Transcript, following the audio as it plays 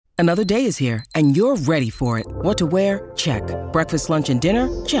Another day is here, and you're ready for it. What to wear? Check. Breakfast, lunch, and dinner?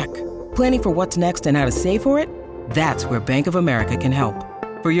 Check. Planning for what's next and how to save for it? That's where Bank of America can help.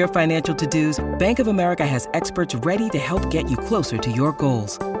 For your financial to-dos, Bank of America has experts ready to help get you closer to your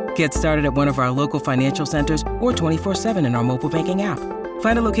goals. Get started at one of our local financial centers or 24/7 in our mobile banking app.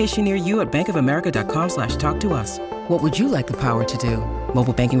 Find a location near you at bankofamerica.com/talktous. What would you like the power to do?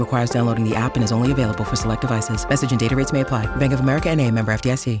 Mobile banking requires downloading the app and is only available for select devices. Message and data rates may apply. Bank of America N.A., member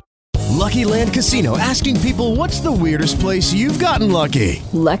FDIC. Lucky Land Casino, asking people, what's the weirdest place you've gotten lucky?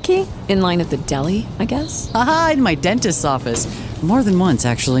 Lucky? In line at the deli, I guess? Aha, in my dentist's office. More than once,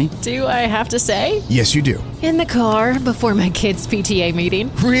 actually. Do I have to say? Yes, you do. In the car before my kids' PTA meeting.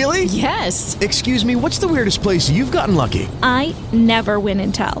 Really? Yes. Excuse me, what's the weirdest place you've gotten lucky? I never win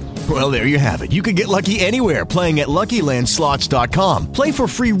and tell. Well, there you have it. You can get lucky anywhere, playing at LuckyLandSlots.com. Play for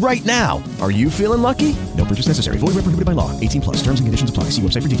free right now. Are you feeling lucky? No purchase necessary. Void where prohibited by law. 18+. Terms and conditions apply. See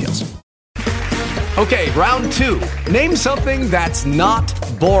website for details. Okay, round two. Name something that's not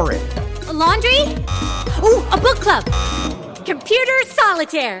boring. A laundry? Ooh, a book club. Computer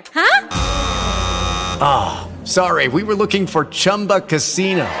solitaire, huh? Ah, oh, sorry. We were looking for Chumba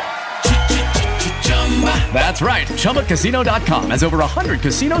Casino. That's right. ChumbaCasino.com has over 100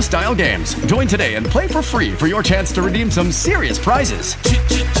 casino-style games. Join today and play for free for your chance to redeem some serious prizes.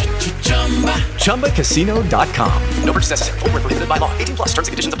 ChumbaCasino.com. No purchase necessary. Void where prohibited by law. 18+. Terms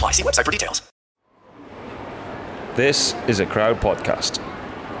and conditions apply. See website for details. This is a Crowd podcast.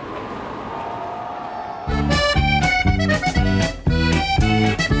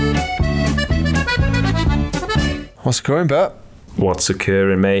 What's occurring, Bert? What's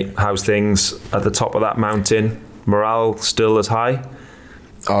occurring, mate? How's things at the top of that mountain? Morale still as high?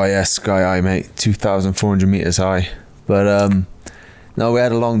 Oh yeah, sky high, mate. 2,400 meters high. But no, we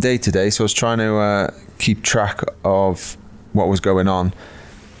had a long day today, so I was trying to keep track of what was going on.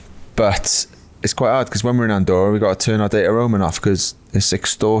 But it's quite hard because when we're in Andorra, we got to turn our data roaming off because it's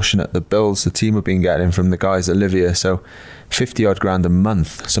extortionate, the bills the team have been getting from the guys that live here. So 50 odd grand a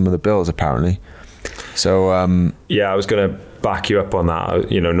month, some of the bills apparently. So yeah, I was going to back you up on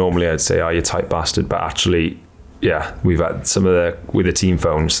that. You know, normally I'd say, oh, you tight bastard, but actually, yeah, we've had some of with the team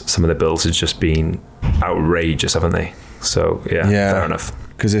phones, some of the bills has just been outrageous, haven't they? So yeah, fair enough.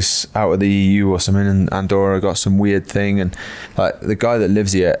 Because it's out of the EU or something, and Andorra got some weird thing, and like the guy that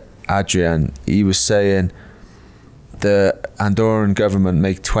lives here, Adrian, he was saying the Andorran government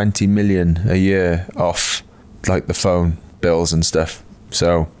make 20 million a year off like the phone bills and stuff.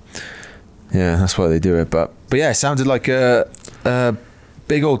 So yeah, that's why they do it. But yeah, it sounded like a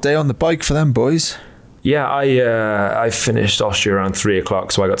big old day on the bike for them boys. Yeah, I finished Austria around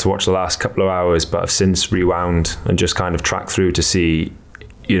 3:00, so I got to watch the last couple of hours, but I've since rewound and just kind of tracked through to see,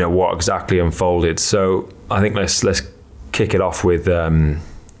 you know, what exactly unfolded. So I think let's kick it off with the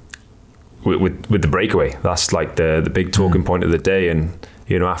breakaway. That's like the big talking point of the day, and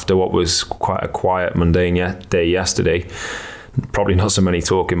you know, after what was quite a quiet, mundane day yesterday, probably not so many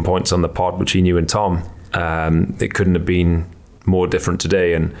talking points on the pod between you and Tom. It couldn't have been more different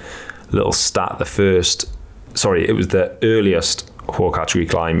today. And little stat, it was the earliest Hors category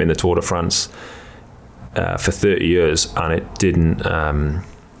climb in the Tour de France for 30 years, and it didn't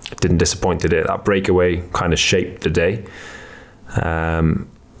disappoint, did it? That breakaway kind of shaped the day.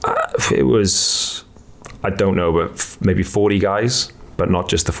 It was, I don't know, but maybe 40 guys, but not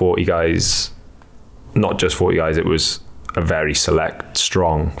just the 40 guys, not just 40 guys, it was a very select,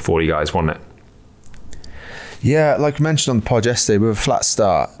 strong 40 guys, wasn't it? Yeah, like we mentioned on the pod yesterday, with a flat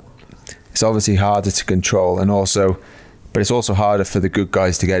start, it's obviously harder to control, but it's also harder for the good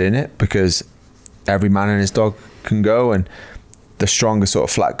guys to get in it because every man and his dog can go, and the stronger sort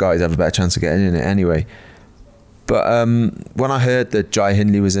of flat guys have a better chance of getting in it anyway. But when I heard that Jai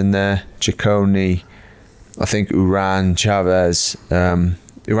Hindley was in there, Ciccone, I think Uran, Chavez,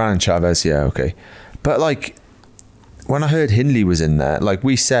 yeah, okay. But like, when I heard Hindley was in there, like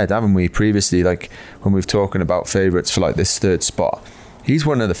we said, haven't we, previously, like when we've talking about favourites for like this third spot, he's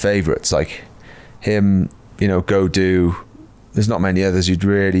one of the favourites. Like him, you know, Godu, there's not many others you'd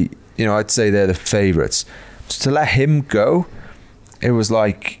really, you know, I'd say they're the favourites. So to let him go, it was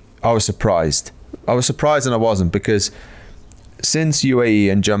like, I was surprised and I wasn't, because since UAE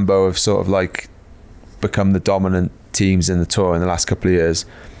and Jumbo have sort of like become the dominant teams in the Tour in the last couple of years,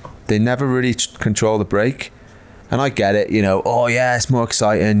 they never really control the break. And I get it, you know, oh yeah, it's more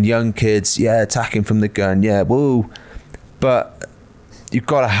exciting, young kids, yeah, attacking from the gun, yeah, woo. But you've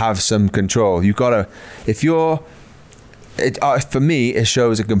got to have some control. You've got to, for me, it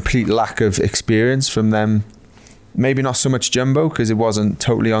shows a complete lack of experience from them. Maybe not so much Jumbo because it wasn't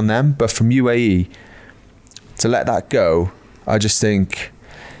totally on them, but from UAE to let that go, I just think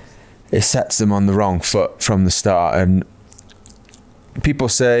it sets them on the wrong foot from the start. And people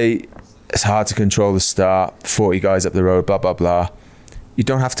say it's hard to control the start, 40 guys up the road, blah, blah, blah. You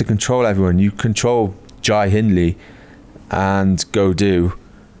don't have to control everyone. You control Jai Hindley and go do.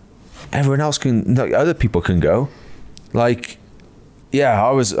 Everyone else can, like, other people can go. Like, yeah,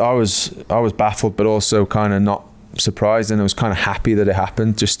 I was baffled, but also kind of not surprised, and I was kind of happy that it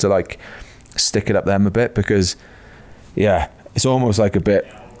happened, just to like stick it up them a bit, because yeah, it's almost like a bit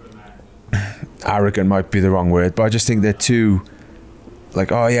arrogant might be the wrong word, but I just think they're too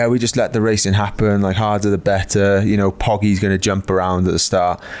like, oh yeah, we just let the racing happen, like harder the better, you know, Poggy's going to jump around at the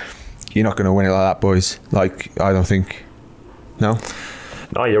start. You're not going to win it like that, boys. Like, I don't think. No,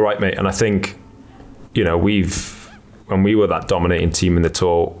 you're right, mate. And I think, you know, when we were that dominating team in the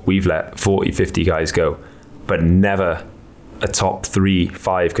Tour, we've let 40, 50 guys go, but never a top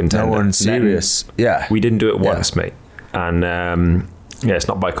 3-5 contender. No one serious. Yeah. We didn't do it once, mate. And yeah, it's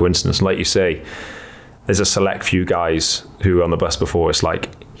not by coincidence. Like you say, there's a select few guys who were on the bus before. It's like,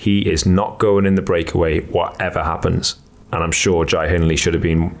 he is not going in the breakaway, whatever happens. And I'm sure Jai Hindley should have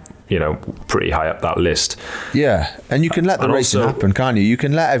been, you know, pretty high up that list. Yeah, and you can let the racing happen, can't you? You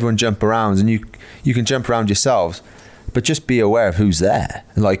can let everyone jump around, and you can jump around yourselves, but just be aware of who's there.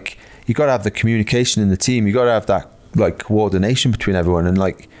 Like, you got to have the communication in the team. You got to have that like coordination between everyone, and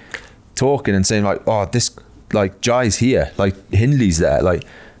like talking and saying like, oh, this, like, Jai's here, like Hindley's there, like,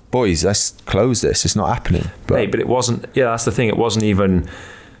 boys, let's close this. It's not happening. But it wasn't. Yeah, that's the thing. It wasn't even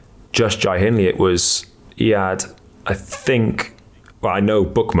just Jai Hindley. It was, he had, I think, well, I know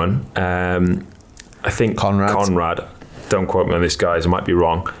Bookman. I think Conrad. Don't quote me on this, guys. I might be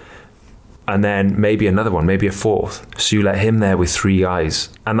wrong. And then maybe another one, maybe a fourth. So you let him there with 3 guys,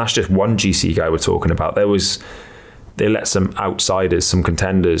 and that's just one GC guy we're talking about. They let some outsiders, some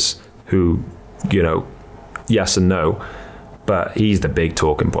contenders who, you know, yes and no, but he's the big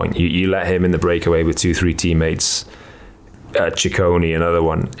talking point. You let him in the breakaway with 2-3 teammates, Ciccone, another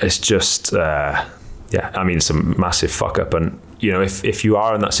one. It's just, yeah, I mean, it's a massive fuck up. And, you know, if you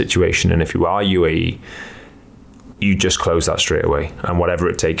are in that situation, and if you are UAE, you just close that straight away, and whatever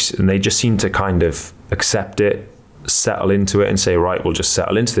it takes. And they just seem to kind of accept it, settle into it, and say, right, we'll just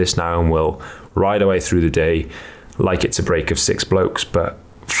settle into this now, and we'll ride away through the day like it's a break of 6 blokes. But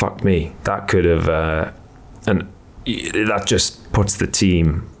fuck me, that could have, and that just puts the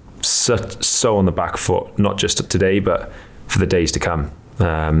team so on the back foot, not just today, but for the days to come.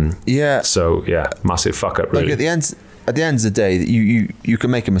 Yeah. So yeah, massive fuck up, really. Like at the end of the day, you can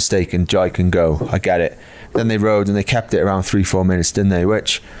make a mistake and Jai can go. I get it. Then they rode and they kept it around 3-4 minutes, didn't they?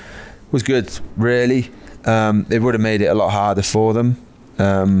 Which was good, really. It would have made it a lot harder for them.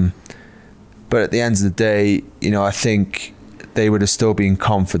 But at the end of the day, you know, I think they would have still been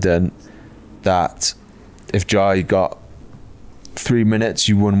confident that if Jai got 3 minutes,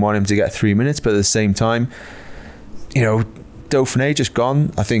 you wouldn't want him to get 3 minutes. But at the same time, you know, Dauphiné just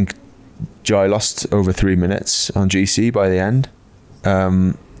gone. I think Jai lost over 3 minutes on GC by the end.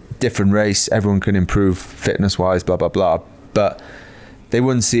 Different race, everyone can improve fitness wise, blah blah blah, but they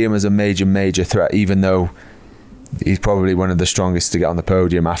wouldn't see him as a major threat, even though he's probably one of the strongest to get on the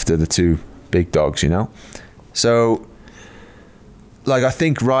podium after the 2 big dogs, you know. So like, I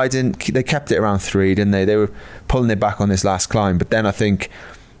think riding, they kept it around 3, didn't they? They were pulling it back on this last climb, but then I think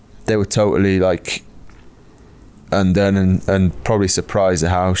they were totally like undone and probably surprised at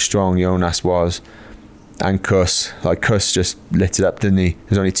how strong Jonas was. And Kuss just lit it up, didn't he?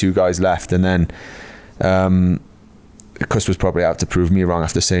 There's only 2 guys left, and then Kuss was probably out to prove me wrong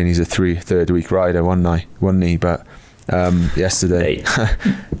after saying he's a third week rider, wasn't he? But yesterday,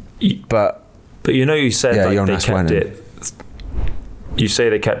 but you know, you said, yeah, like, they kept it. You say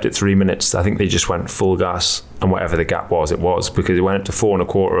they kept it 3 minutes. I think they just went full gas, and whatever the gap was, it was, because it went up to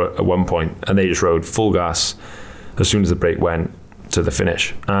 4.25 at one point, and they just rode full gas as soon as the break went to the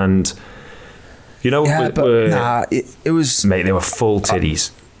finish. And you know, it was, mate, they were full titties,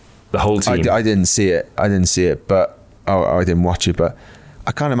 the whole team. I didn't see it, but I didn't watch it. But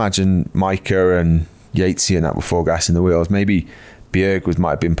I can't imagine Micah and Yatesy and that were full gas in the wheels. Maybe Bjerg might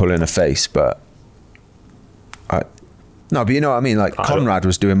have been pulling a face, but but you know what I mean. Like, Conrad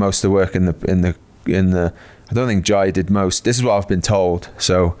was doing most of the work in the. I don't think Jai did most. This is what I've been told,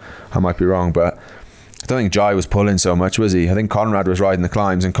 so I might be wrong, but I don't think Jai was pulling so much, was he? I think Conrad was riding the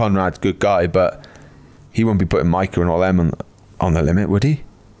climbs, and Conrad's a good guy, but he wouldn't be putting Micah and all them on the limit, would he?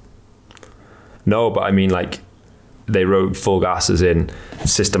 No, but I mean, like, they rode full gases in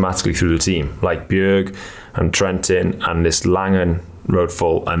systematically through the team. Like, Bjerg and Trentin and this Langen rode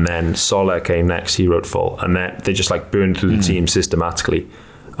full, and then Soler came next, he rode full, and then they just like burned through the team systematically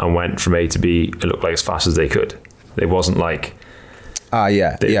and went from A to B, it looked like, as fast as they could. It wasn't like,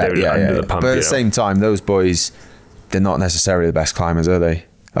 Yeah. They were under the pump, but at the same time, those boys, they're not necessarily the best climbers, are they?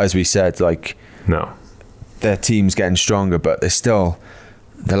 As we said, like, no, their team's getting stronger, but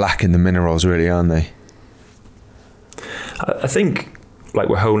they're lacking the minerals, really, aren't they? I think, like,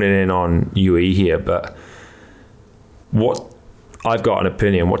 we're honing in on UAE here, but I've got an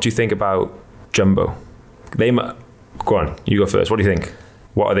opinion. What do you think about Jumbo? Go on, you go first. What do you think?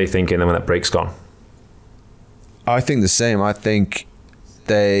 What are they thinking then when that break's gone? I think the same. I think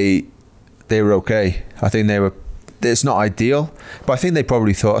they were okay. I think it's not ideal, but I think they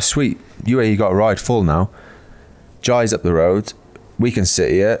probably thought, oh, sweet, UAE got a ride full now. Jai's up the road. We can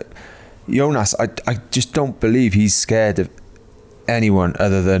sit here. Jonas, I just don't believe he's scared of anyone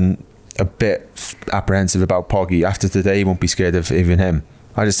other than a bit apprehensive about Poggy. After today, he won't be scared of even him.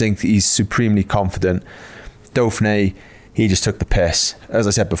 I just think he's supremely confident. Dauphiné, he just took the piss. As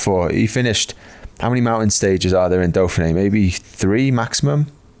I said before, he finished... How many mountain stages are there in Dauphiné? Maybe 3 maximum?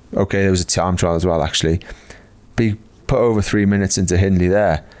 Okay, there was a time trial as well, actually. But he put over 3 minutes into Hindley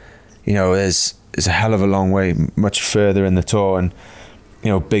there. You know, there's a hell of a long way, much further in the Tour, and, you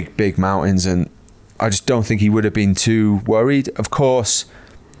know, big mountains, and I just don't think he would have been too worried. Of course,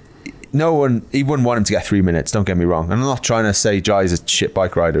 he wouldn't want him to get 3 minutes, don't get me wrong. And I'm not trying to say Jai's a shit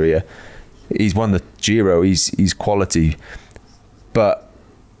bike rider here. He's won the Giro, he's quality. But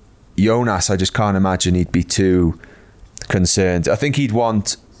Jonas, I just can't imagine he'd be too concerned. I think he'd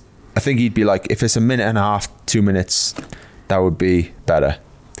be like, if it's a minute and a half, 2 minutes, that would be better.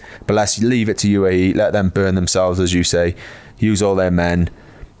 But let's leave it to UAE, let them burn themselves, as you say, use all their men,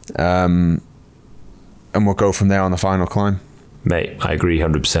 and we'll go from there on the final climb. Mate, I agree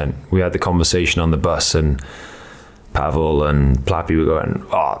 100%. We had the conversation on the bus, and Pavel and Plappy were going,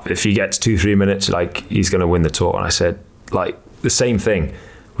 if he gets 2-3 minutes, like, he's going to win the Tour. And I said, like, the same thing.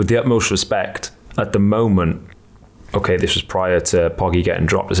 With the utmost respect, at the moment, okay, this was prior to Poggy getting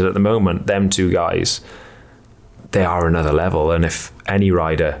dropped. I said, at the moment, them two guys, they are another level. And if any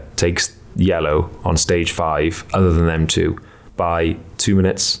rider takes yellow on stage 5, other than them two, by 2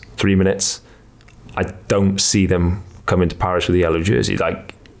 minutes, 3 minutes, I don't see them come into Paris with a yellow jersey.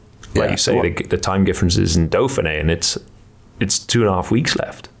 Like you say, the time differences in Dauphiné, and it's 2.5 weeks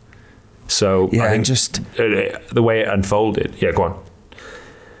left. So I think just the way it unfolded. Yeah, go on.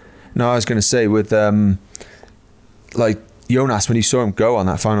 No, I was going to say with like Jonas, when you saw him go on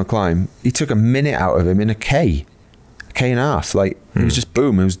that final climb, he took a minute out of him in a K and a half. Like it was just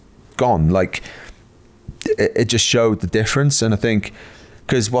boom, it was gone. Like it just showed the difference. And I think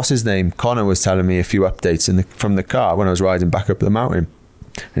because what's his name, Connor was telling me a few updates from the car when I was riding back up the mountain,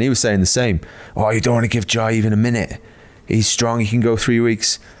 and he was saying the same. Oh, you don't want to give Jai even a minute. He's strong. He can go 3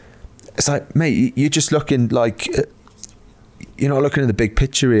 weeks. It's like, mate, you're just looking like. You're not looking at the big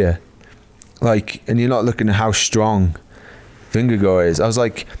picture here. Like, and you're not looking at how strong Vingegaard is. I was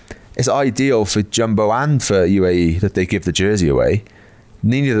like, it's ideal for Jumbo and for UAE that they give the jersey away.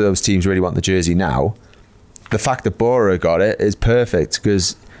 Neither of those teams really want the jersey now. The fact that Bora got it is perfect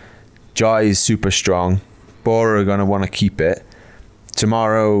because Jai is super strong. Bora are going to want to keep it.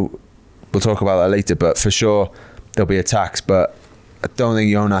 Tomorrow, we'll talk about that later, but for sure there'll be attacks. But I don't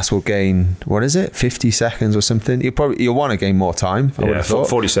think Jonas will gain, 50 seconds or something. He'll want to gain more time. I would have thought.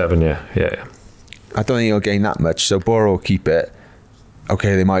 47, yeah. I don't think he'll gain that much. So Bora will keep it.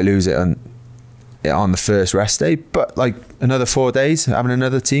 Okay, they might lose it on the first rest day, but like another 4 days, having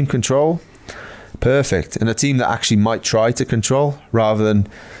another team control, perfect. And a team that actually might try to control rather than,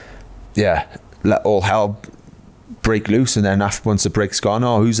 let all hell break loose and then after once the break's gone,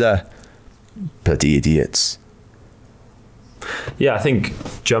 who's there? Bloody idiots. Yeah, I think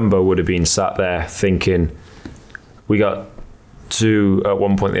Jumbo would have been sat there thinking, we got 2, at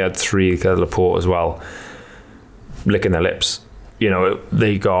one point they had 3, they had Laporte as well, licking their lips. You know,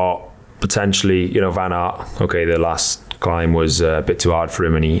 they got potentially, Van Aert, okay, the last climb was a bit too hard for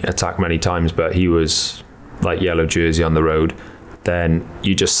him and he attacked many times, but he was like yellow jersey on the road. Then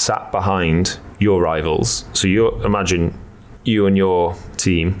you just sat behind your rivals. So imagine you and your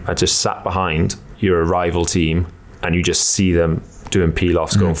team are just sat behind your rival team, and you just see them doing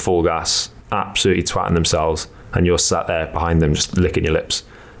peel-offs, going full gas, absolutely twatting themselves, and you're sat there behind them just licking your lips.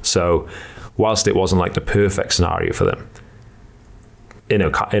 So whilst it wasn't like the perfect scenario for them, in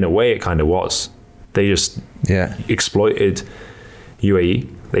a way it kind of was. They just exploited UAE.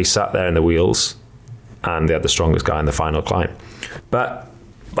 They sat there in the wheels, and they had the strongest guy in the final climb. But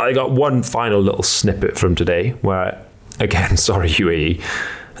I got one final little snippet from today where, again, sorry UAE,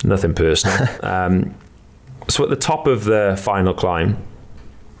 nothing personal. So at the top of the final climb,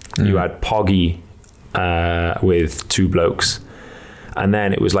 you had Poggy with 2 blokes, and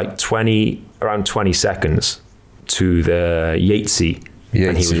then it was like around 20 seconds to the Yatesy,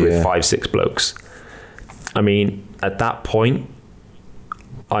 and he was with 5-6 blokes. I mean, at that point,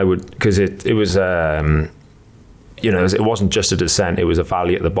 I would, because it was, it wasn't just a descent, it was a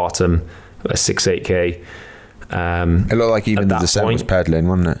valley at the bottom, a 6-8K. It looked like even the descent was pedaling,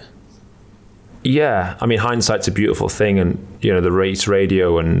 wasn't it? Yeah, I mean, hindsight's a beautiful thing, and the race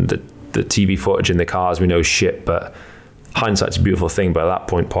radio and the TV footage in the cars, we know shit, but hindsight's a beautiful thing. But at that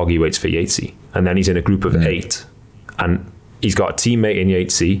point, Poggy waits for Yatesy, and then he's in a group of 8, and he's got a teammate in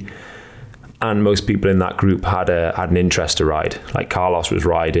Yatesy, and most people in that group had an interest to ride. Like Carlos was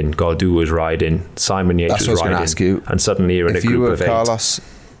riding, Gaudu was riding, Simon Yates was riding. Ask you, and suddenly you're in a group of 8. Carlos,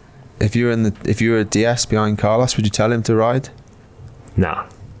 if you were a DS behind Carlos, would you tell him to ride? Nah,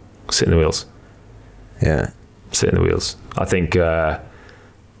 sit in the wheels. Yeah, sit in the wheels. I think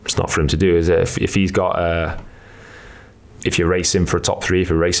it's not for him to do, is it? If he's got if you're racing for a top 3, if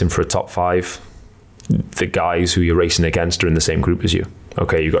you're racing for a top 5, the guys who you're racing against are in the same group as you.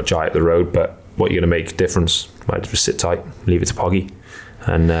 Okay, you've got Jai up the road, but what are you going to make a difference? Might just sit tight, leave it to Poggy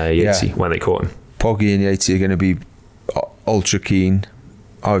and Yatesy when they caught him. Poggy and Yatesy are going to be ultra keen.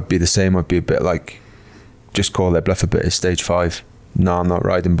 I would be the same. I'd be a bit like, just call their bluff a bit at stage 5. No, I'm not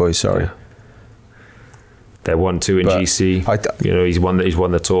riding, boys, sorry. Yeah. They're 1-2 in but GC. He's won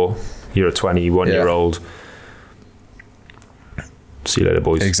the tour. You're a 21-year-old. See you later,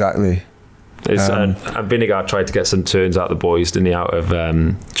 boys. Exactly. And Vingegaard tried to get some turns out of the boys, didn't he, out of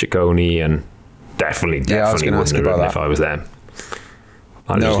Ciccone, and definitely wouldn't have ridden if I was them.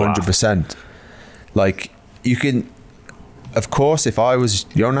 No, 100%. Like, you can, of course, if I was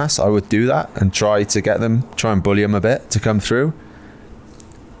Jonas, I would do that and try and bully them a bit to come through.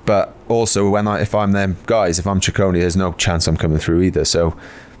 But also, if I'm them guys, if I'm Ciccone, there's no chance I'm coming through either. So,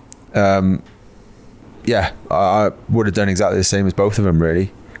 I would have done exactly the same as both of them,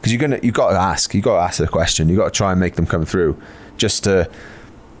 really. Because you've got to ask the question. You've got to try and make them come through, just to,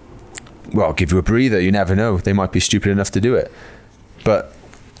 give you a breather. You never know; they might be stupid enough to do it, but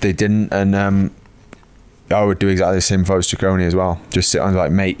they didn't. And I would do exactly the same if I was Ciccone as well. Just sit on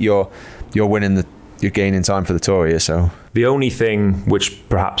like, mate, you're winning you're gaining time for the tour here. So the only thing which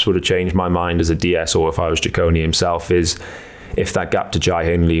perhaps would have changed my mind as a DS, or if I was Ciccone himself, is if that gap to Jai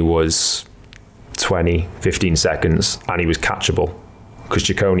Hindley was 20, 15 seconds and he was catchable. Because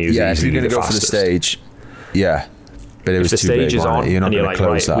Ciccone is easily the fastest. If you're going to go for the stage, but it was too big. If the stage is on, and you're like,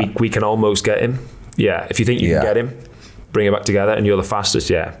 right, we can almost get him. Yeah, if you think you can get him, bring it back together, and you're the fastest.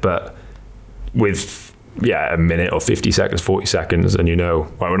 Yeah, but with a minute or 50 seconds, 40 seconds, and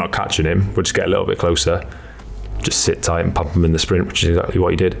we're not catching him. We'll just get a little bit closer. Just sit tight and pump him in the sprint, which is exactly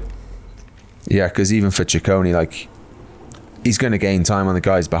what he did. Yeah, because even for Ciccone, like, he's going to gain time on the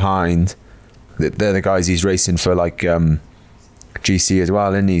guys behind. They're the guys he's racing for, like. GC as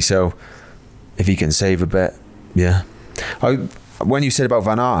well, isn't he? So if he can save a bit, when you said about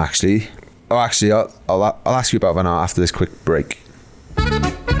Van Aert, I'll ask you about Van Aert after this quick break.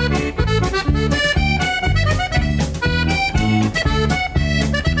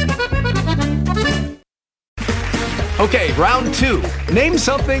 Okay, round 2. Name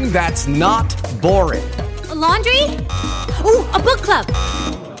something that's not boring. A laundry? Ooh, a book club.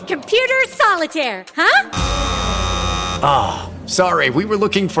 Computer solitaire, huh? Sorry, we were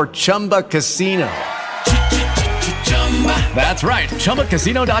looking for Chumba Casino. That's right.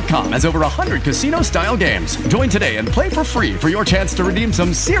 ChumbaCasino.com has over 100 casino-style games. Join today and play for free for your chance to redeem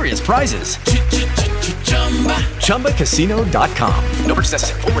some serious prizes. ChumbaCasino.com. No purchase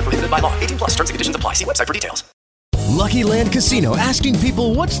necessary. Void where prohibited by law. 18+ terms and conditions apply. See website for details. Lucky Land Casino, asking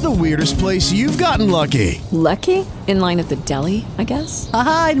people, what's the weirdest place you've gotten lucky? Lucky? In line at the deli, I guess?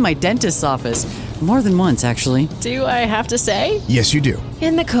 Aha, in my dentist's office. More than once, actually. Do I have to say? Yes, you do.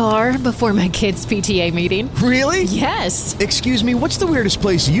 In the car before my kids' PTA meeting. Really? Yes. Excuse me, what's the weirdest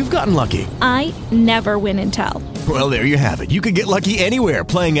place you've gotten lucky? I never win and tell. Well, there you have it. You can get lucky anywhere,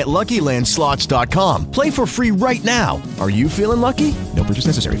 playing at LuckyLandSlots.com. Play for free right now. Are you feeling lucky? No purchase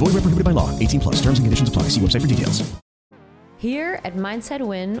necessary. Void where prohibited by law. 18+. Terms and conditions apply. See website for details. Here at Mindset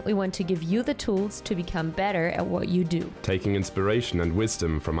Win, we want to give you the tools to become better at what you do. Taking inspiration and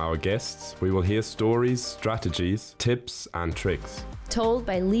wisdom from our guests, we will hear stories, strategies, tips, and tricks. Told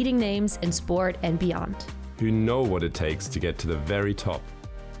by leading names in sport and beyond. Who know what it takes to get to the very top.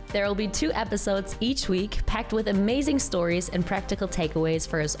 There will be 2 episodes each week, packed with amazing stories and practical takeaways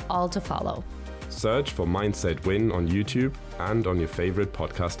for us all to follow. Search for Mindset Win on YouTube and on your favorite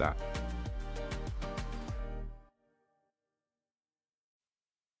podcast app.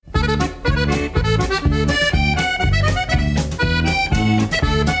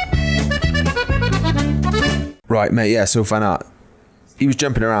 Right, mate, so Van Aert, he was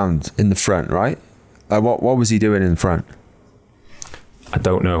jumping around in the front, right? What was he doing in front? I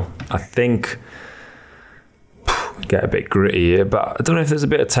don't know. I think get a bit gritty here, but I don't know if there's a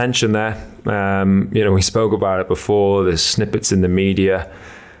bit of tension there. We spoke about it before. There's snippets in the media.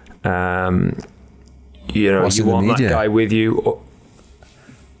 You want that guy with you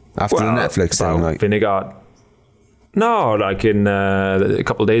after the Netflix thing, like Vingegaard. No, like in a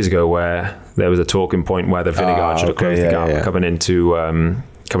couple of days ago, where there was a talking point whether Vingegaard should have closed the gap coming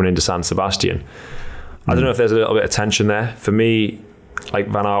into San Sebastian. I don't know if there's a little bit of tension there. For me, like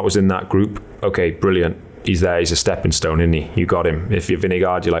Van Aert was in that group. Okay, brilliant. He's there. He's a stepping stone, isn't he? You got him. If you're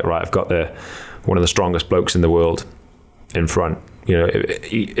Vingegaard, you're like, right, I've got one of the strongest blokes in the world in front.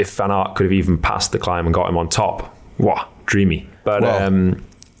 If Van Aert could have even passed the climb and got him on top, dreamy. But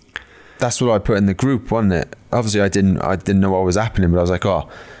that's what I put in the group, wasn't it? Obviously, I didn't know what was happening, but I was like,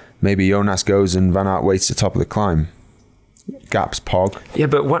 maybe Jonas goes and Van Aert waits the top of the climb. Gaps Pog. Yeah,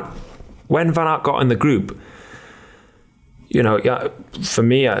 but when Van Aert got in the group, for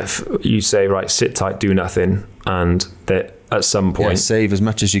me, you say, right, sit tight, do nothing, and that at some point save as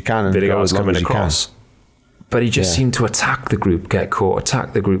much as you can and go as long as you can. But he just seemed to attack the group, get caught,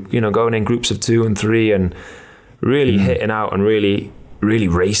 attack the group, going in groups of 2 and 3 and really hitting out and really, really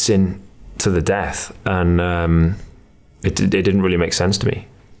racing to the death. And it didn't really make sense to me.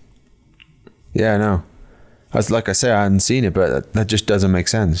 Yeah, no. Like I say, I hadn't seen it, but that just doesn't make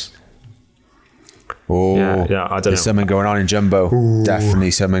sense. Oh, yeah, I don't know. There's something going on in Jumbo. Ooh.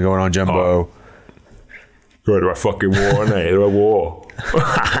 Definitely something going on in Jumbo. Go to a fucking war, innit? They're a war.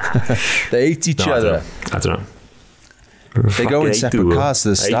 They hate each other. I don't know. They go in separate cars to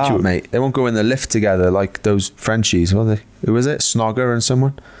the start, mate. They won't go in the lift together like those Frenchies. Who was it? Snogger and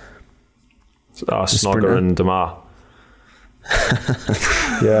someone? Snogger and Damar.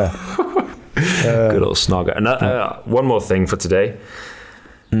 Yeah. Good old Snogger. And one more thing for today.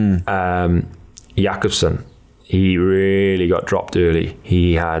 Jakobsen. He really got dropped early.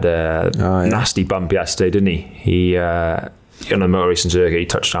 He had a nasty bump yesterday, didn't he? He on the motor racing circuit, he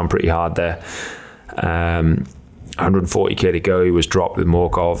touched down pretty hard there. 140k to go, he was dropped with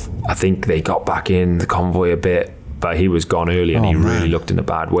Morkov. I think they got back in the convoy a bit, but he was gone early and really looked in a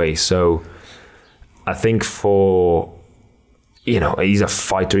bad way. So I think he's a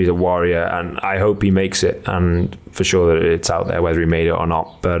fighter, he's a warrior, and I hope he makes it, and for sure that it's out there whether he made it or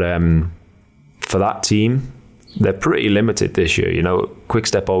not. But for that team, they're pretty limited this year.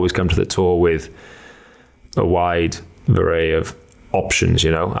 Quick-Step always come to the Tour with a wide array of options.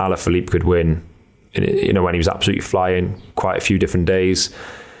 Alaphilippe could win, when he was absolutely flying quite a few different days.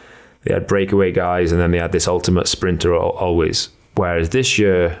 They had breakaway guys, and then they had this ultimate sprinter always. Whereas this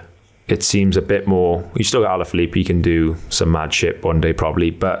year, it seems a bit more, you still got Alaphilippe, he can do some mad shit one day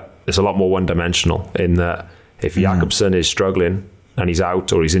probably, but it's a lot more one-dimensional in that if Jakobsen is struggling and he's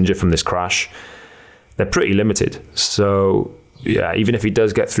out or he's injured from this crash, they're pretty limited. So yeah, even if he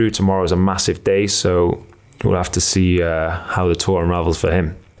does get through, tomorrow is a massive day, so we'll have to see how the Tour unravels for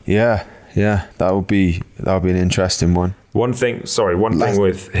him. Yeah, that'll be an interesting one. One thing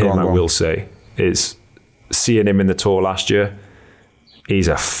with him I will say is seeing him in the Tour last year, he's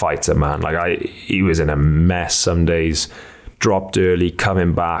a fighter, man. He was in a mess some days, dropped early,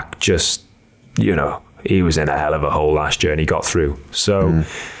 coming back, just, he was in a hell of a hole last year and he got through. So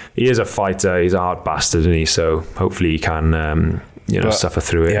he is a fighter, he's a hard bastard, isn't he? So hopefully he can, suffer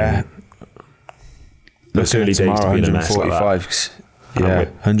through it. Yeah. It's early days to be in a mess like that. Yeah,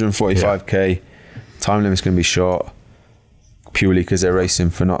 145k. Time limit's going to be short, purely because they're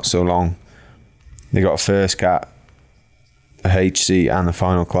racing for not so long. They got a first cat, a HC, and the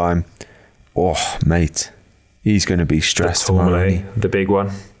final climb. Oh, mate, he's going to be stressed tomorrow. The big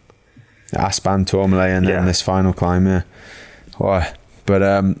one. Aspan, Tourmalet, and then this final climb. Yeah. Oh, but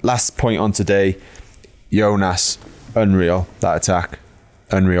last point on today, Jonas, unreal. That attack,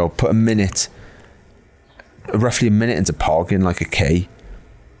 unreal. Put roughly a minute into Pog in like a K,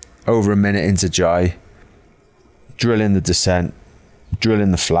 over a minute into Jai, drilling the descent,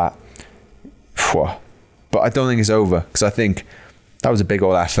 drilling the flat. But I don't think it's over, because I think that was a big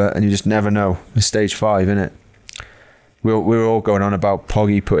old effort and you just never know. It's stage 5, isn't it? We were all going on about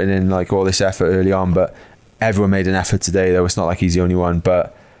Poggy putting in like all this effort early on, but everyone made an effort today though. It's not like he's the only one,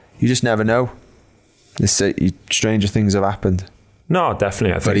 but you just never know. Stranger things have happened. No,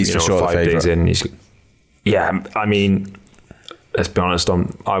 definitely. I think he's for sure 5 days in, I mean, let's be honest,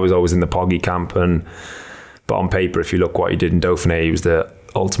 I was always in the Poggy camp, but on paper, if you look what he did in Dauphiné, he was the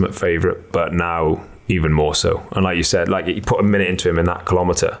ultimate favourite, but now even more so. And like you said, like you put a minute into him in that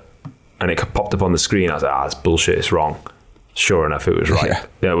kilometre and it popped up on the screen. I was like, that's bullshit, it's wrong. Sure enough, it was right. Yeah.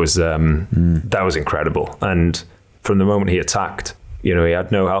 That was incredible. And from the moment he attacked, You know, he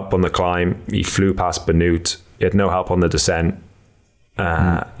had no help on the climb. He flew past Benoot. He had no help on the descent.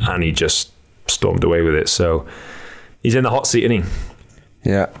 And he just stormed away with it. So he's in the hot seat, isn't he?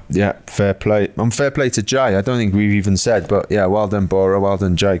 Yeah, fair play. And fair play to Jai. I don't think we've even said, but yeah, well done, Bora, well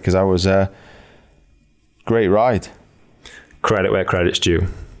done, Jai, because that was a great ride. Credit where credit's due.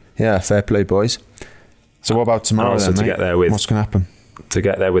 Yeah, fair play, boys. So what about tomorrow then, mate? To get there with, what's going to happen? To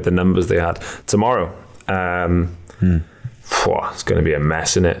get there with the numbers they had. Tomorrow, it's going to be a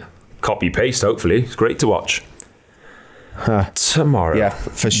mess, isn't it? Copy-paste, hopefully. It's great to watch. Tomorrow. Yeah,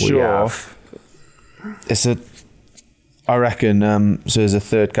 for sure. I reckon, so there's a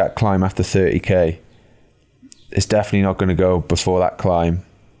third cat climb after 30k. It's definitely not going to go before that climb.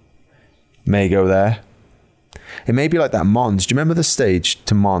 May go there. It may be like that Mons. Do you remember the stage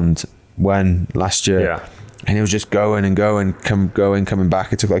to Mons when last year? Yeah. And it was just going and going, coming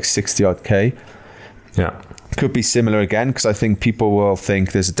back. It took like 60 odd K. Yeah. Could be similar again, because I think people will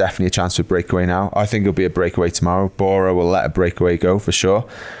think there's definitely a chance for Breakaway now. I think it'll be a Breakaway tomorrow. Bora will let a Breakaway go for sure.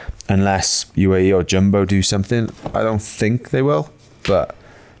 Unless UAE or Jumbo do something. I don't think they will, but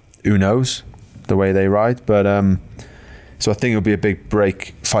who knows the way they ride. But so I think it'll be a big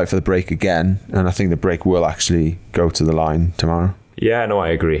fight for the break again, and I think the break will actually go to the line tomorrow. Yeah, no, I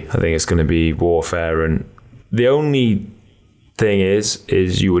agree. I think it's going to be warfare, and the only thing is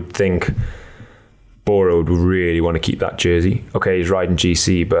you would think Bora would really want to keep that jersey. Okay, he's riding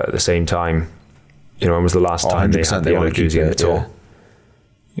GC, but at the same time, you know, when was the last time they had the yellow jersey in the Tour?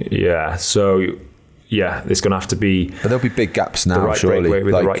 Yeah, so yeah, there's going to have to be. But there'll be big gaps now, the right surely. Breakaway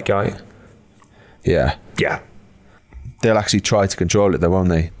with the right guy. Yeah. They'll actually try to control it though, won't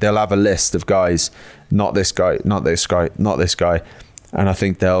they? They'll have a list of guys, not this guy, not this guy, not this guy. And I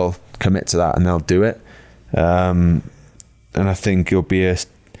think they'll commit to that and they'll do it. And I think it'll be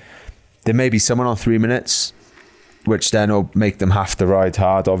there may be someone on 3 minutes, which then will make them have to ride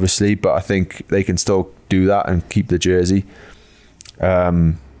hard, obviously. But I think they can still do that and keep the jersey.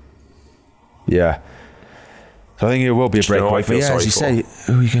 Yeah. So I think it will be a breakaway. But yeah, as you say,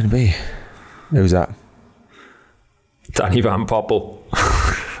 who are you going to be? Who's that? Danny Van Poppel.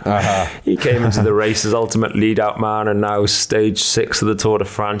 He came into the race as ultimate lead-out man, and now stage 6 of the Tour de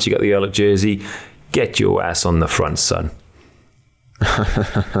France. You got the yellow jersey. Get your ass on the front, son.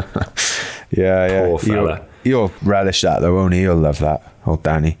 Yeah. Poor fella. He'll relish that though, won't he? He'll love that, old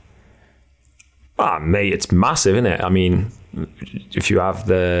Danny. Mate, it's massive, isn't it? I mean, if you have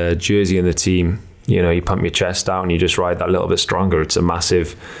the jersey in the team, you know, you pump your chest out and you just ride that little bit stronger. It's a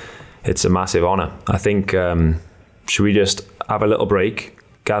massive honour. I think, should we just have a little break,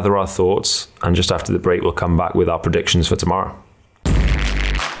 gather our thoughts, and just after the break we'll come back with our predictions for tomorrow.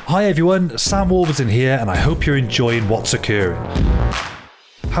 Hi everyone, Sam Warburton here, and I hope you're enjoying what's occurring.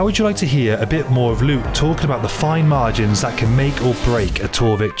 How would you like to hear a bit more of Luke talking about the fine margins that can make or break a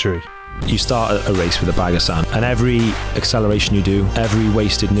Tour victory? You start a race with a bag of sand, and every acceleration you do, every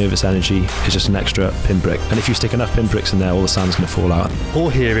wasted nervous energy is just an extra pinprick. And if you stick enough pinpricks in there, all the sand's going to fall out.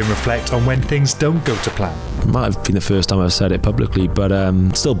 Or hear him reflect on when things don't go to plan. It might have been the first time I've said it publicly, but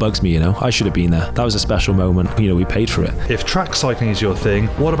it still bugs me, you know. I should have been there. That was a special moment. You know, we paid for it. If track cycling is your thing,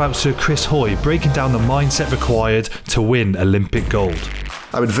 what about Sir Chris Hoy breaking down the mindset required to win Olympic gold?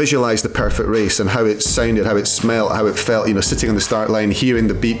 I would visualise the perfect race and how it sounded, how it smelled, how it felt, you know, sitting on the start line, hearing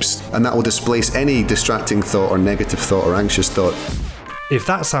the beeps, and that will displace any distracting thought or negative thought or anxious thought. If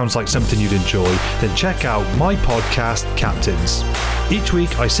that sounds like something you'd enjoy, then check out my podcast, Captains. Each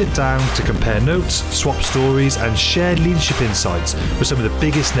week I sit down to compare notes, swap stories, and share leadership insights with some of the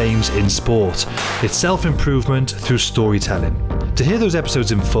biggest names in sport. It's self-improvement through storytelling. To hear those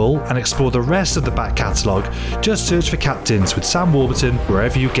episodes in full and explore the rest of the back catalogue, just search for Captains with Sam Warburton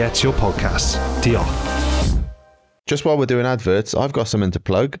wherever you get your podcasts. Diolch. Just while we're doing adverts, I've got something to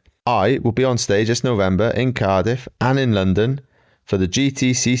plug. I will be on stage this November in Cardiff and in London for the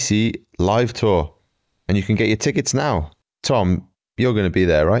GTCC live tour. And you can get your tickets now. Tom, you're going to be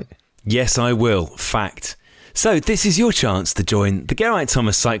there, right? Yes, I will. Fact. So this is your chance to join the Geraint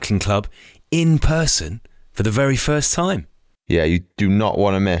Thomas Cycling Club in person for the very first time. Yeah, you do not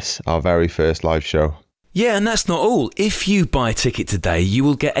want to miss our very first live show. Yeah, and that's not all. If you buy a ticket today, you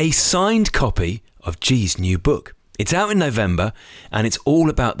will get a signed copy of G's new book. It's out in November, and it's all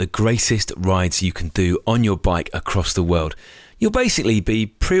about the greatest rides you can do on your bike across the world. You'll basically be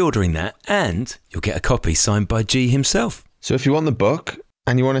pre-ordering that, and you'll get a copy signed by G himself. So if you want the book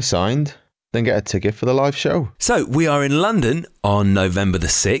and you want it signed, then get a ticket for the live show. So we are in London on November the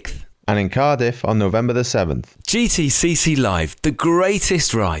 6th. And in Cardiff on November the 7th. GTCC Live, the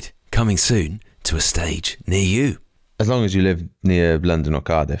greatest ride, coming soon to a stage near you. As long as you live near London or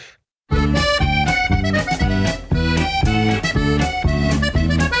Cardiff.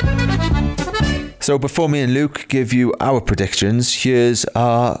 So before me and Luke give you our predictions, here's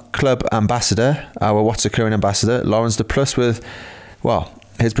our club ambassador, our What's Occurring ambassador, Lawrence de Plus, with, well,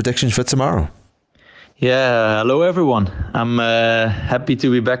 his predictions for tomorrow. Yeah, hello everyone. I'm happy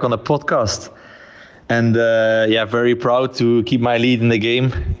to be back on the podcast. And very proud to keep my lead in the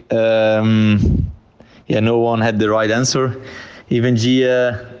game. No one had the right answer. Even G,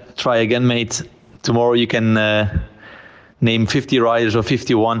 try again, mate. Tomorrow you can name 50 riders or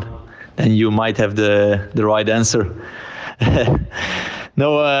 51. And you might have the right answer.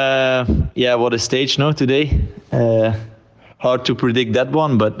 What a stage, no, today. Hard to predict that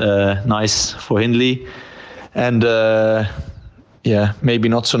one, but nice for Hindley. And maybe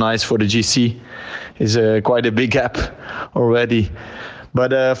not so nice for the GC. It's quite a big gap already.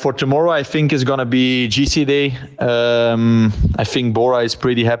 But for tomorrow, I think it's going to be GC day. I think Bora is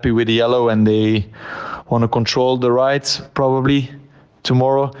pretty happy with the yellow and they want to control the rides probably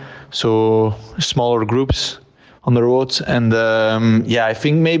tomorrow. So smaller groups on the road. And I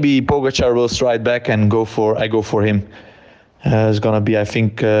think maybe Pogačar will stride back and I go for him. It's going to be, I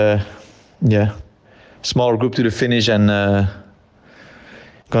think, smaller group to the finish and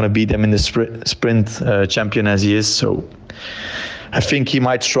going to beat them in the sprint champion as he is. So I think he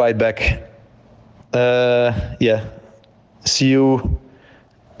might stride back. See you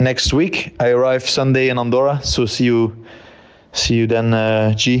next week. I arrive Sunday in Andorra, so see you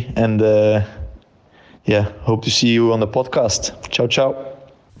then, G. And hope to see you on the podcast. Ciao, ciao.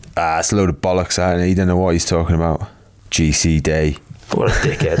 It's a load of bollocks, and he don't know what he's talking about. GC day. What a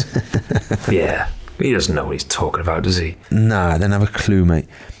dickhead. Yeah, he doesn't know what he's talking about, does he? Nah, I don't have a clue, mate.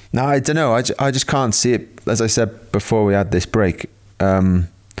 No, I don't know. I just can't see it. As I said before we had this break, I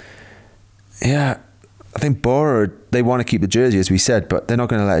think Bora, they want to keep the jersey, as we said, but they're not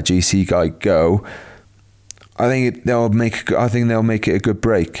going to let a GC guy go. I think they'll make it a good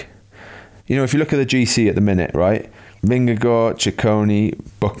break. You know, if you look at the GC at the minute, right? Vingegaard, Ciccone,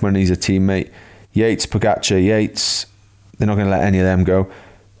 Buchmann, he's a teammate. Yates, Pogačar, Yates. They're not going to let any of them go.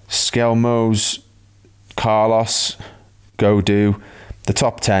 Skelmos, Carlos, Godu. The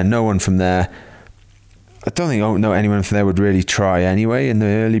top 10, no one from there. I don't know anyone from there would really try anyway in the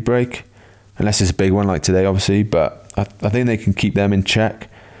early break, unless it's a big one like today, obviously. But I think they can keep them in check.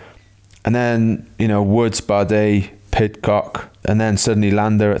 And then, Woods, Bardet, Pidcock, and then suddenly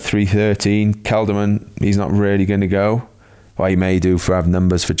Lander at 3:13. Kelderman, he's not really going to go. Well, he may do for having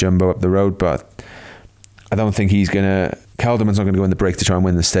numbers for Jumbo up the road, but I don't think he's going to... Kelderman's not going to go in the break to try and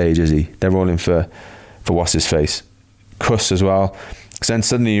win the stage, is he? They're all in for what's his face. Kuss as well. Because then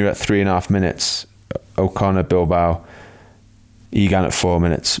suddenly you're at 3.5 minutes. O'Connor, Bilbao, Egan at 4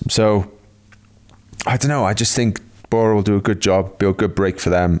 minutes. So, I don't know. I just think Bora will do a good job, be a good break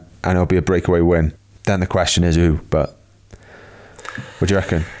for them, and it'll be a breakaway win. Then the question is who, but what do you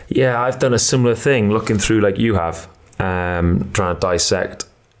reckon? Yeah, I've done a similar thing, looking through like you have, trying to dissect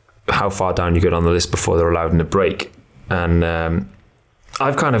how far down you get on the list before they're allowed in the break. And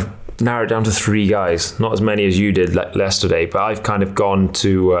I've kind of narrowed down to 3 guys, not as many as you did yesterday, but I've kind of gone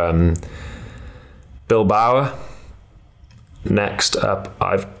to Bilbao. Next up,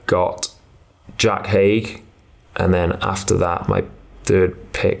 I've got Jack Haig, and then after that, my third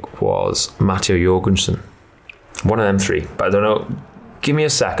pick was Matteo Jorgensen. One of them 3, but I don't know. Give me a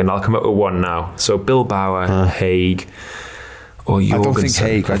second, I'll come up with one now. So Bilbao, Haig, or Jorgensen. I don't think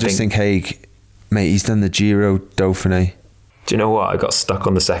Haig. I just think Haig, mate, he's done the Giro, Dauphiné. Do you know what? I got stuck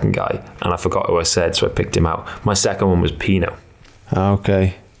on the second guy, and I forgot who I said, so I picked him out. My second one was Pino.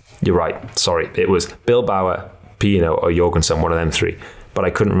 Okay. You're right. Sorry. It was Bilbao, Pino, or Jorgensen, one of them 3. But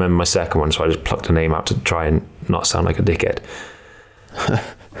I couldn't remember my second one, so I just plucked a name out to try and not sound like a dickhead.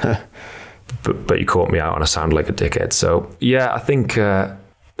 but you caught me out and I sound like a dickhead. So yeah, I think I'm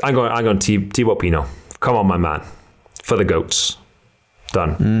going Thibaut Pinot. Come on, my man, for the goats.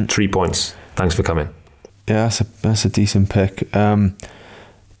 Done. 3 points. Thanks for coming. Yeah, that's a decent pick.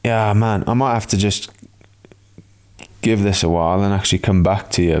 Yeah, man, I might have to just give this a while and actually come back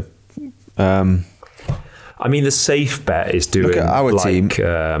to you. I mean, the safe bet is doing. Look at our team.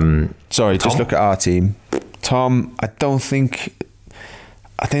 Sorry, Tom? just look at our team. Tom, I think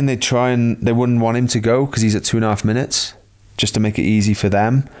they wouldn't want him to go because he's at 2.5 minutes, just to make it easy for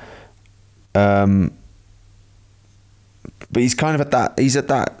them. But he's kind of at that. He's at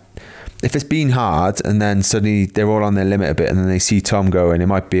that. If it's been hard and then suddenly they're all on their limit a bit and then they see Tom going, it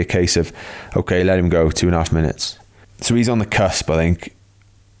might be a case of, okay, let him go 2.5 minutes. So he's on the cusp, I think.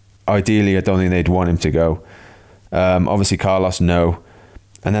 Ideally, I don't think they'd want him to go. Obviously, Carlos, no.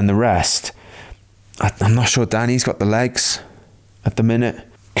 And then the rest, I'm not sure Danny's got the legs at the minute.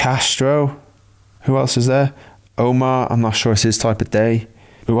 Castro, who else is there? Omar, I'm not sure it's his type of day.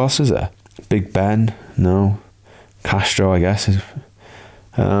 Who else is there? Big Ben, no. Castro, I guess. It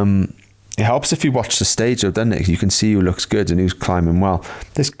helps if you watch the stage, though, doesn't it? You can see who looks good and who's climbing well.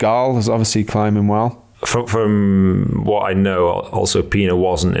 This Gal is obviously climbing well. From what I know, also Pina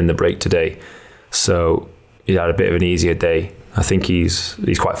wasn't in the break today, so he had a bit of an easier day. I think he's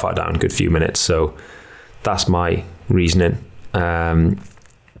quite far down, good few minutes. So that's my reasoning. But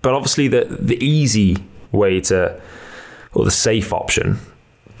obviously, the easy way or the safe option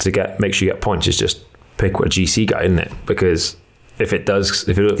to make sure you get points is just pick a GC guy, isn't it? Because if it's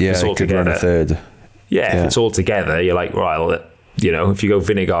all together, third. If it's all together, you're like, right, if you go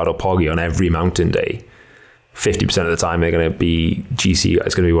Vingegaard or Poggi on every mountain day, 50% of the time they're going to be GC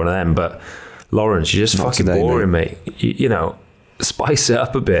guys, going to be one of them. But Lawrence, you're just not fucking today, boring, mate. Spice it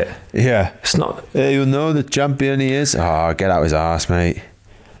up a bit. Yeah, it's not. You know the champion he is. Oh, get out his arse, mate.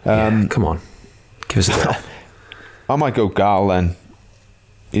 Come on, give us a bit. I might go Gal then.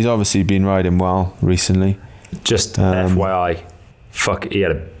 He's obviously been riding well recently. Just FYI, he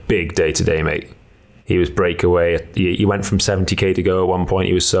had a big day today, mate. He was breakaway. He went from 70k to go at one point.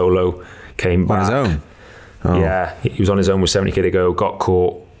 He was solo, came back. On his own? Oh. Yeah, he was on his own with 70k to go, got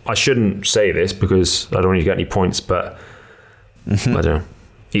caught. I shouldn't say this because I don't want you to get any points, but I don't know.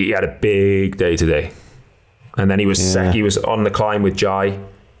 He had a big day today. And then he was he was on the climb with Jai.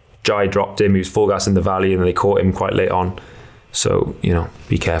 Jai dropped him. He was full gas in the valley and then they caught him quite late on. So,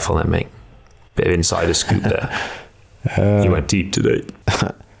 be careful then, mate. Bit of insider scoop there. You went deep today.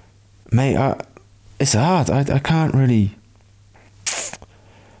 Mate, it's hard. I can't really...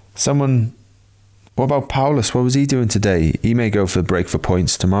 What about Paulus? What was he doing today? He may go for the break for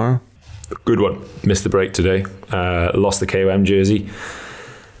points tomorrow. Good one. Missed the break today. Lost the KOM jersey.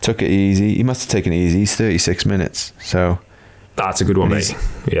 Took it easy. He must have taken it easy. He's 36 minutes. So that's a good one, mate.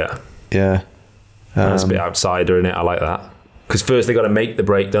 Yeah. Yeah. That's a bit outsider in it. I like that. Because first they got to make the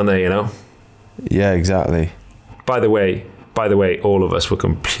break, don't they? Yeah, exactly. By the way, all of us were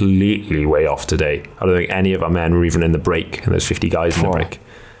completely way off today. I don't think any of our men were even in the break, and there's 50 guys in the break.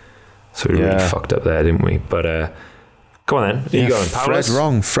 So we really fucked up there, didn't we? But come on then. Who you going? Paulus? Fred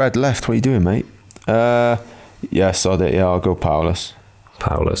wrong. Fred left. What are you doing, mate? Sod it. Yeah, I'll go Paulus.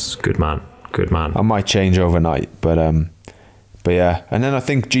 Paulus, good man. I might change overnight, but yeah. And then I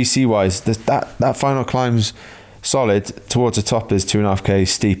think GC wise, that final climb's solid. Towards the top is 2.5k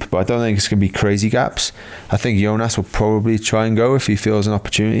steep, but I don't think it's going to be crazy gaps. I think Jonas will probably try and go if he feels an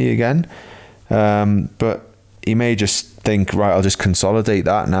opportunity again. But he may just think, right, I'll just consolidate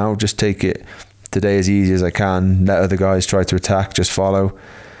that now. Just take it today as easy as I can. Let other guys try to attack. Just follow.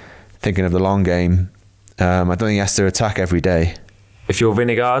 Thinking of the long game. I don't think he has to attack every day. If you're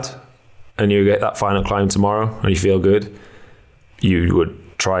Vingegaard and you get that final climb tomorrow and you feel good, you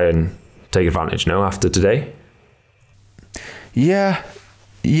would try and take advantage, after today? Yeah,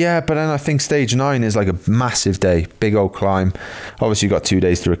 but then I think stage 9 is like a massive day, big old climb. Obviously you've got 2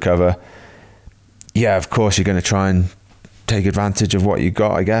 days to recover. Yeah, of course you're going to try and take advantage of what you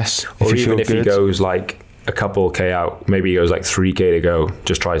got, I guess. Or even if he goes like a couple K out, maybe he goes like 3K to go,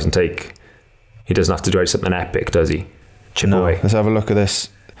 just tries and he doesn't have to do something epic, does he? Chip away. Let's have a look at this.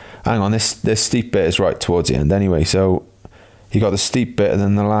 Hang on, this steep bit is right towards the end anyway, so you got the steep bit and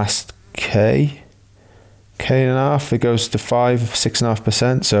then the last K and a half, it goes to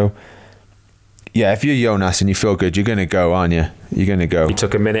 6.5%. So yeah, if you're Jonas and you feel good, you're going to go, aren't you? You're going to go. He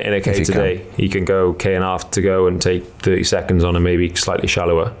took a minute in a K today. He can go K and a half to go and take 30 seconds on a maybe slightly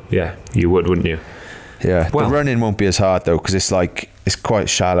shallower. Yeah, you would, wouldn't you? Yeah, the running won't be as hard though, because it's quite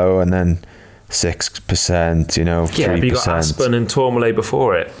shallow and then 6%, 3%. Yeah, but you got Aspen and Tourmalet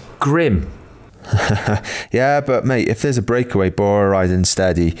before it. Grim. Yeah, but mate, if there's a breakaway, Bora riding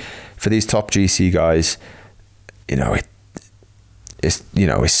steady for these top GC guys, it's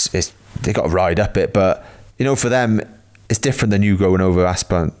they got to ride up it, but for them it's different than you going over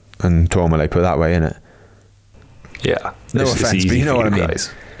Aspen and Tourmalet, put it that way, innit? Yeah, no offense, but you know what I mean.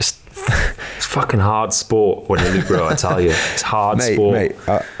 Guys. It's fucking hard sport when you're bro. I tell you, it's hard sport. Mate,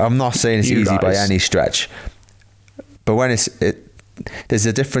 I'm not saying it's easy by any stretch, but when there's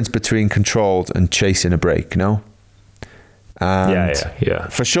a difference between controlled and chasing a break, no? And yeah.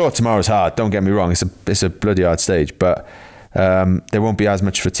 For sure, tomorrow's hard. Don't get me wrong. It's a bloody hard stage, but there won't be as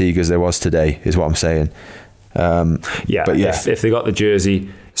much fatigue as there was today, is what I'm saying. But if they got the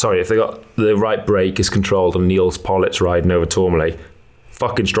jersey, if they got the right break is controlled and Niels Pollitt's riding over Tourmalet,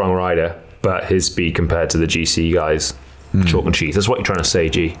 fucking strong rider, but his speed compared to the GC guys, chalk and cheese. That's what you're trying to say,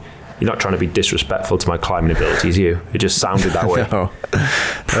 G. You're not trying to be disrespectful to my climbing abilities, you. It just sounded that way. No.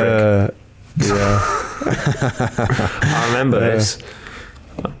 I remember this.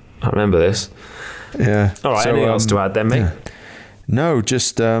 Yeah. All right, anything else to add then, mate? Yeah. No,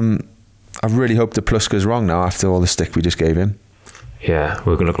 just I I really hope the Pluska's wrong now after all the stick we just gave him. Yeah,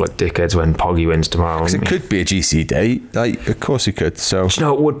 we're going to look like dickheads when Poggy wins tomorrow. Because it could be a GC day. Like, of course it could. So, do you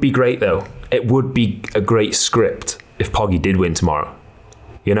know, it would be great though. It would be a great script if Poggy did win tomorrow.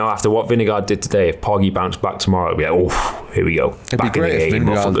 You know, after what Vingegaard did today, if Poggy bounced back tomorrow, it'd be like, oh, here we go. It'd back be great in the game,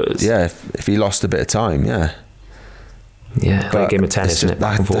 if Vingegaard, if he lost a bit of time, yeah. Yeah, like a game of tennis, isn't it?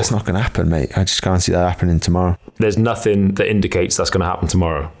 Back and forth. That's not going to happen, mate. I just can't see that happening tomorrow. There's nothing that indicates that's going to happen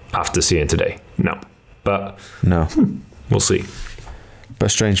tomorrow after seeing today. No. But no, we'll see. But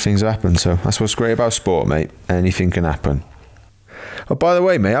strange things happen, so that's what's great about sport, mate. Anything can happen. Oh, by the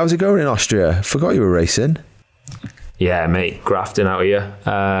way, mate, how's it going in Austria? Forgot you were racing. Yeah, mate, grafting out here.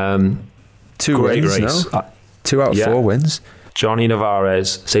 2 wins, race. No? 2 out of 4 wins. Johnny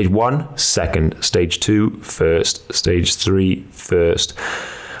Navarez, stage 1, second. Stage 2, first. Stage 3, first.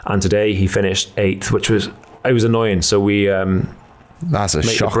 And today he finished 8th, which was annoying. So we that's a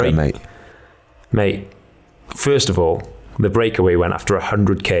shocker, mate. Mate, first of all, the breakaway went after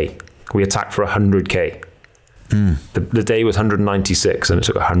 100k. We attacked for 100k. The day was 196 and it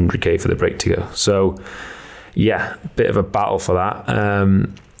took 100k for the break to go. So yeah, bit of a battle for that.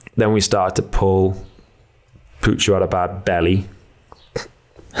 Then we started to pull Puccio out of bad belly.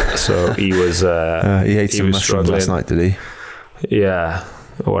 So he was he ate some mushrooms last night, did he? Yeah,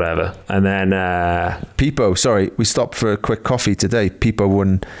 whatever. And then Pipo, sorry, we stopped for a quick coffee today.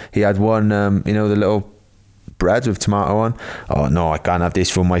 Pipo he had one the little bread with tomato on. Oh no, I can't have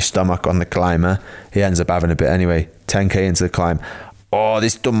this for my stomach on the climb. He ends up having a bit anyway. 10k into the climb. Oh,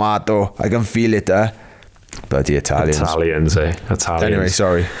 this tomato, I can feel it. Bloody Italians. Italians. Anyway,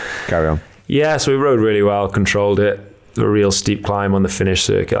 sorry, carry on. Yeah, so we rode really well, controlled it. A real steep climb on the finish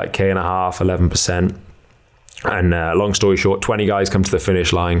circuit, like K and a half, 11%. And long story short, 20 guys come to the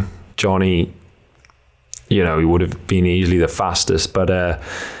finish line. Johnny, he would have been easily the fastest, but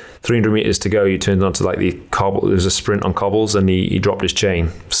 300 meters to go, you turned onto like the cobble. There's a sprint on cobbles, and he dropped his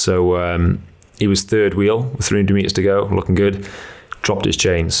chain. So he was third wheel with 300 meters to go, looking good. Dropped his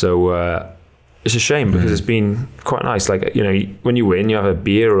chain. So it's a shame because it's been quite nice. Like, when you win, you have a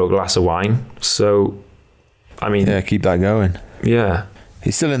beer or a glass of wine. So, I mean, yeah, keep that going. Yeah,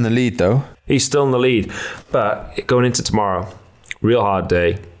 he's still in the lead though. He's still in the lead, but going into tomorrow, real hard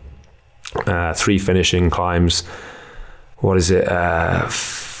day. 3 finishing climbs. What is it?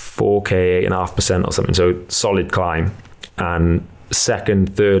 4k, 8.5% or something. So solid climb. And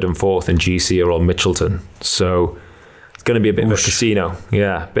 2nd, 3rd, and 4th in GC are all Mitchelton. So it's going to be a bit of a casino.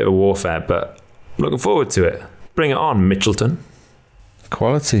 Yeah, a bit of a warfare, but looking forward to it. Bring it on, Mitchelton.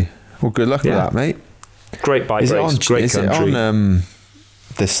 Quality. Well, good luck with that, mate. Great bike race. Great country. Is it on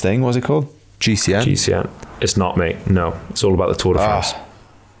this thing? What's it called? GCN? GCN. It's not, mate. No. It's all about the Tour de France.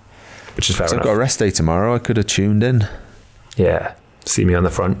 Which is fair enough. I've got a rest day tomorrow. I could have tuned in. Yeah. See me on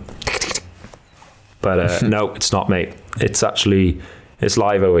the front. But no, it's not, mate. It's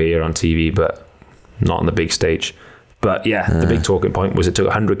live over here on TV, but not on the big stage. But yeah, the big talking point was it took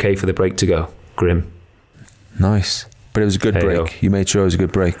 100k for the break to go. Grim. Nice. But it was a good break. You made sure it was a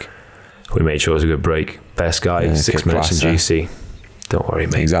good break. We made sure it was a good break. Best guy, 6 minutes in GC. Don't worry,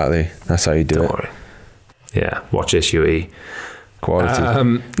 mate. Exactly. That's how you do it. Don't worry. Yeah, watch this, UE. Quality.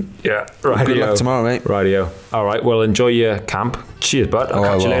 Yeah, right. Good luck tomorrow, mate. Rightio. All right, well, enjoy your camp. Cheers, bud. I'll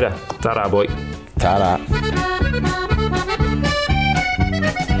catch you later. Ta-da, boy. Ta-da.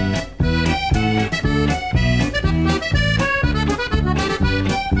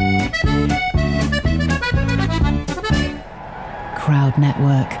 Crowd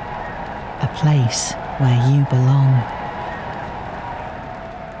Network, a place where you belong.